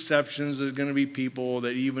to be exceptions. There's going to be people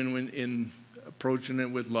that even when in approaching it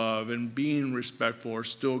with love and being respectful are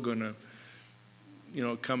still going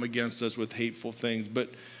to, come against us with hateful things.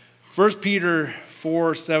 But 1 Peter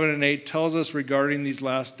 4, 7 and 8 tells us regarding these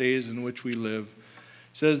last days in which we live.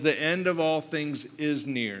 It says, the end of all things is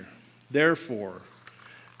near. Therefore,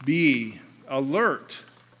 be alert,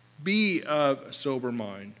 be of sober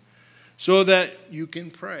mind, so that you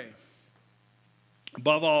can pray.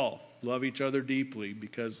 Above all, love each other deeply,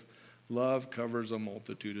 because love covers a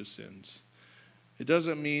multitude of sins. It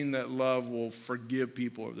doesn't mean that love will forgive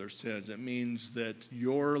people of their sins. It means that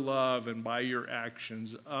your love and by your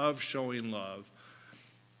actions of showing love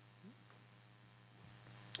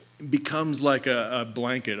becomes like a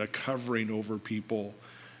blanket, a covering over people.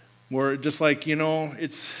 Where just like,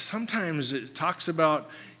 sometimes it talks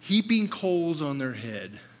about heaping coals on their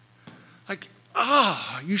head. Like,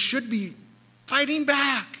 you should be fighting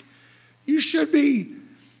back. You should be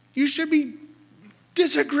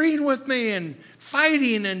disagreeing with me and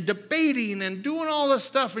fighting and debating and doing all this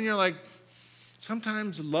stuff. And you're like,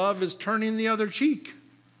 sometimes love is turning the other cheek.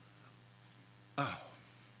 Oh.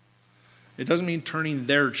 It doesn't mean turning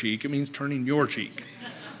their cheek. It means turning your cheek.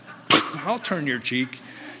 I'll turn your cheek.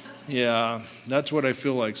 Yeah, that's what I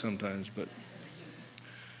feel like sometimes.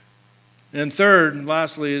 And third, and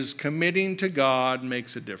lastly, is committing to God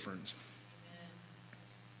makes a difference.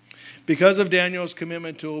 Because of Daniel's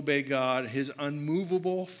commitment to obey God, his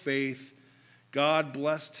unmovable faith, God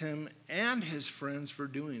blessed him and his friends for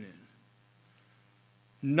doing it.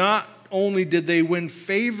 Not only did they win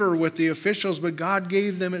favor with the officials, but God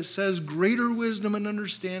gave them, it says, greater wisdom and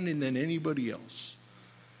understanding than anybody else.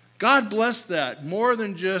 God blessed that more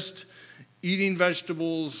than just eating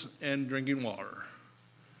vegetables and drinking water.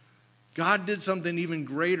 God did something even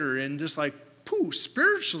greater, and just like,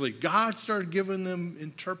 spiritually, God started giving them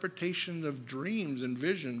interpretation of dreams and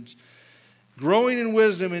visions, growing in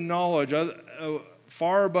wisdom and knowledge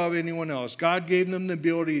far above anyone else. God gave them the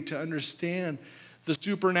ability to understand the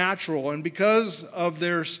supernatural, and because of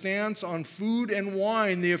their stance on food and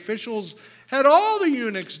wine, the officials had all the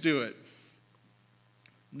eunuchs do it.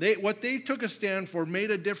 What they took a stand for made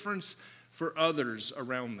a difference for others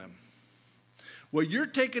around them. What you're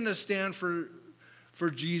taking a stand for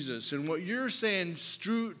Jesus, and what you're saying is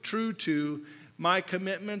true to my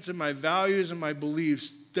commitments and my values and my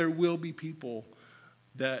beliefs, there will be people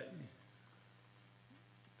that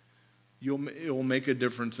it will make a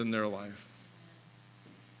difference in their life.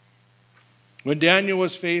 When Daniel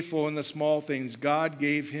was faithful in the small things, God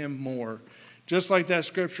gave him more. Just like that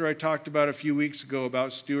scripture I talked about a few weeks ago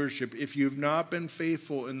about stewardship. If you've not been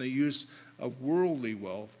faithful in the use of worldly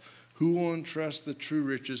wealth, who will entrust the true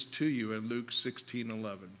riches to you in Luke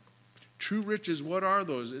 16:11? True riches, what are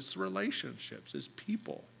those? It's relationships, it's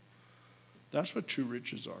people. That's what true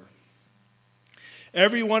riches are.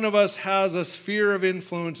 Every one of us has a sphere of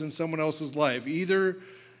influence in someone else's life, either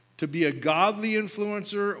to be a godly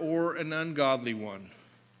influencer or an ungodly one.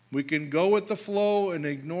 We can go with the flow and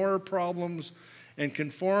ignore problems and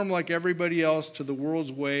conform like everybody else to the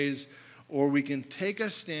world's ways, or we can take a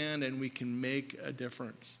stand and we can make a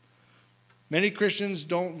difference. Many Christians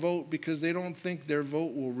don't vote because they don't think their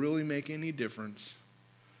vote will really make any difference.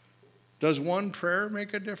 Does one prayer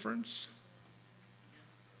make a difference?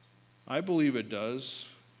 I believe it does.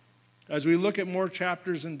 As we look at more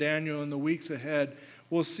chapters in Daniel in the weeks ahead,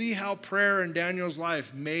 we'll see how prayer in Daniel's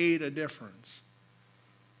life made a difference.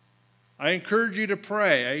 I encourage you to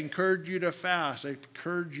pray. I encourage you to fast. I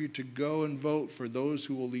encourage you to go and vote for those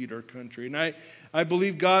who will lead our country. And I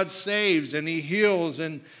believe God saves and He heals,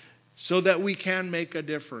 and so that we can make a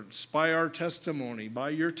difference by our testimony. By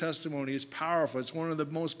your testimony is powerful. It's one of the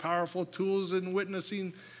most powerful tools in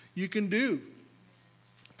witnessing you can do.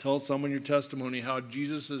 Tell someone your testimony, how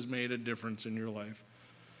Jesus has made a difference in your life.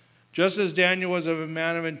 Just as Daniel was a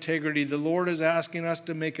man of integrity, the Lord is asking us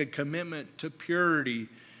to make a commitment to purity,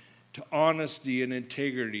 to honesty and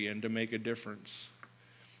integrity, and to make a difference.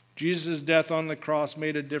 Jesus' death on the cross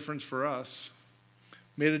made a difference for us.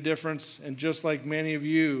 Made a difference, and just like many of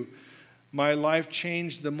you, my life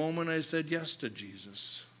changed the moment I said yes to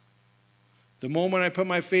Jesus. The moment I put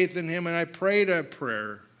my faith in him and I prayed a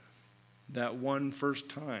prayer that one first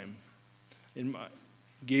time,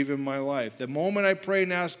 gave him my life. The moment I prayed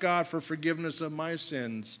and asked God for forgiveness of my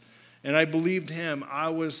sins, and I believed him, I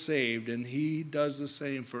was saved, and he does the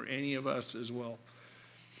same for any of us as well.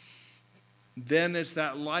 Then it's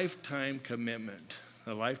that lifetime commitment,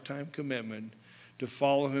 a lifetime commitment to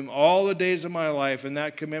follow him all the days of my life, and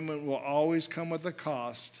that commitment will always come with a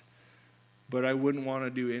cost, but I wouldn't want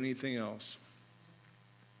to do anything else.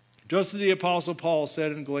 Just as the Apostle Paul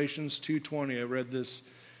said in Galatians 2:20, I read this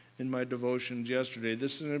in my devotions yesterday.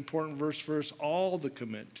 This is an important verse for us all to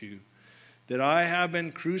commit to, that I have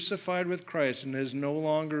been crucified with Christ, and it is no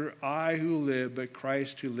longer I who live, but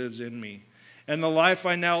Christ who lives in me. And the life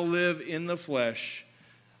I now live in the flesh,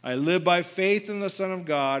 I live by faith in the Son of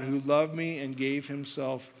God who loved me and gave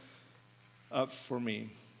himself up for me.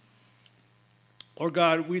 Lord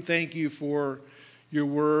God, we thank you for your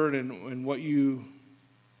word and what you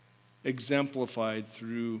exemplified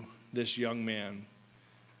through this young man.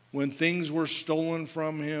 When things were stolen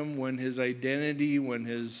from him, when his identity, when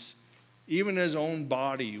even his own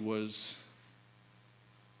body was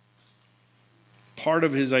part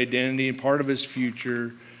of his identity and part of his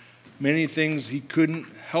future, many things he couldn't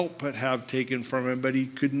help but have taken from him, but he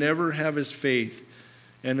could never have his faith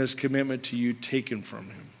and his commitment to you taken from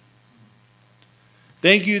him.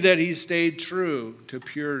 Thank you that he stayed true to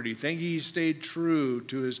purity. Thank you he stayed true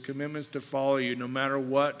to his commitments to follow you no matter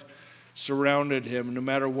what surrounded him, no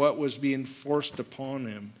matter what was being forced upon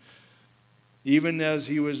him. Even as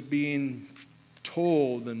he was being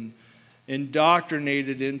told and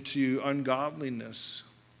indoctrinated into ungodliness.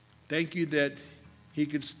 Thank you that he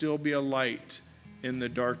could still be a light in the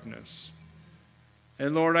darkness.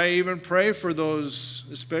 And Lord, I even pray for those,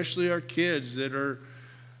 especially our kids that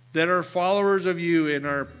are followers of you in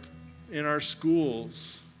our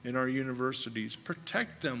schools, in our universities.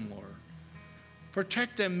 Protect them, Lord.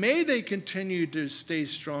 Protect them. May they continue to stay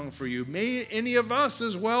strong for you. May any of us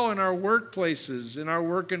as well in our workplaces, in our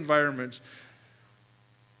work environments,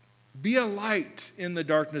 be a light in the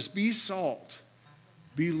darkness. Be salt.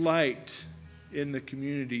 Be light in the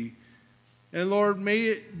community. And Lord, may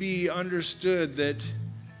it be understood that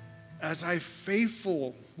as I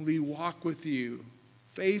faithfully walk with you,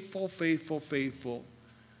 faithful,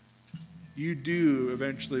 you do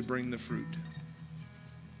eventually bring the fruit.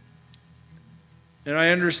 And I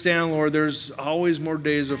understand, Lord, there's always more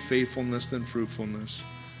days of faithfulness than fruitfulness.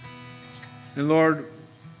 And Lord,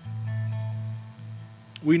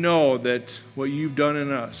 we know that what you've done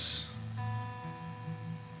in us,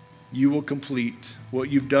 you will complete.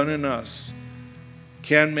 What you've done in us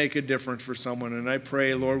can make a difference for someone. And I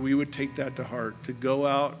pray, Lord, we would take that to heart, to go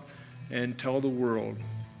out and tell the world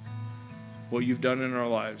what you've done in our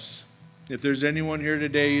lives. If there's anyone here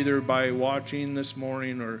today, either by watching this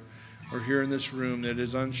morning or here in this room, that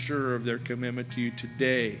is unsure of their commitment to you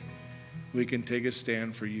today, we can take a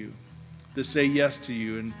stand for you, to say yes to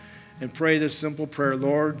you and pray this simple prayer.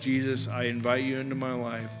 Lord Jesus, I invite you into my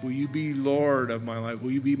life. Will you be Lord of my life?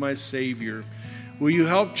 Will you be my Savior? Will you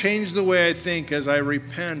help change the way I think as I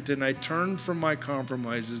repent and I turn from my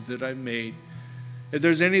compromises that I've made? If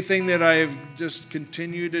there's anything that I've just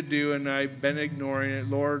continued to do and I've been ignoring it,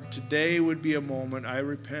 Lord, today would be a moment I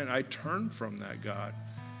repent. I turn from that, God.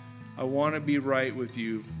 I want to be right with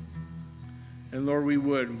you. And Lord, we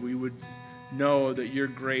would know that your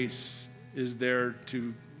grace is there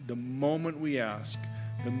to the moment we ask,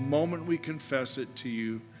 the moment we confess it to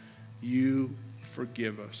you, you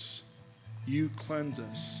forgive us. You cleanse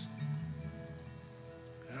us.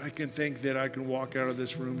 And I can think that I can walk out of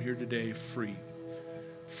this room here today free.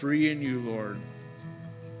 Free in you, Lord.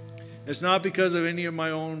 It's not because of any of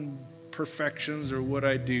my own perfections or what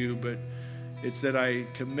I do, but it's that I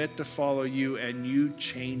commit to follow you and you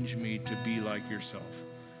change me to be like yourself.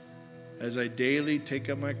 As I daily take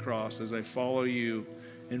up my cross, as I follow you,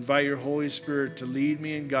 invite your Holy Spirit to lead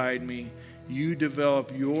me and guide me. You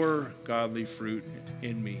develop your godly fruit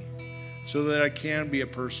in me so that I can be a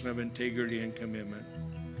person of integrity and commitment.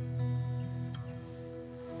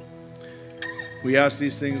 We ask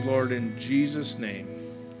these things, Lord, in Jesus' name.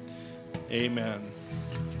 Amen.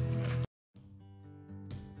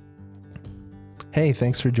 Hey,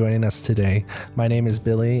 thanks for joining us today. My name is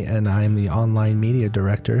Billy, and I'm the online media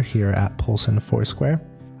director here at Polson Foursquare.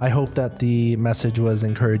 I hope that the message was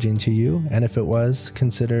encouraging to you, and if it was,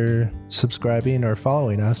 consider subscribing or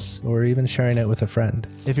following us, or even sharing it with a friend.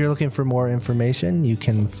 If you're looking for more information, you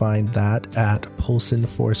can find that at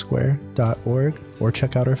polsonfoursquare.org or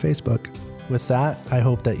check out our Facebook. With that, I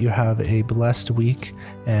hope that you have a blessed week,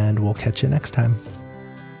 and we'll catch you next time.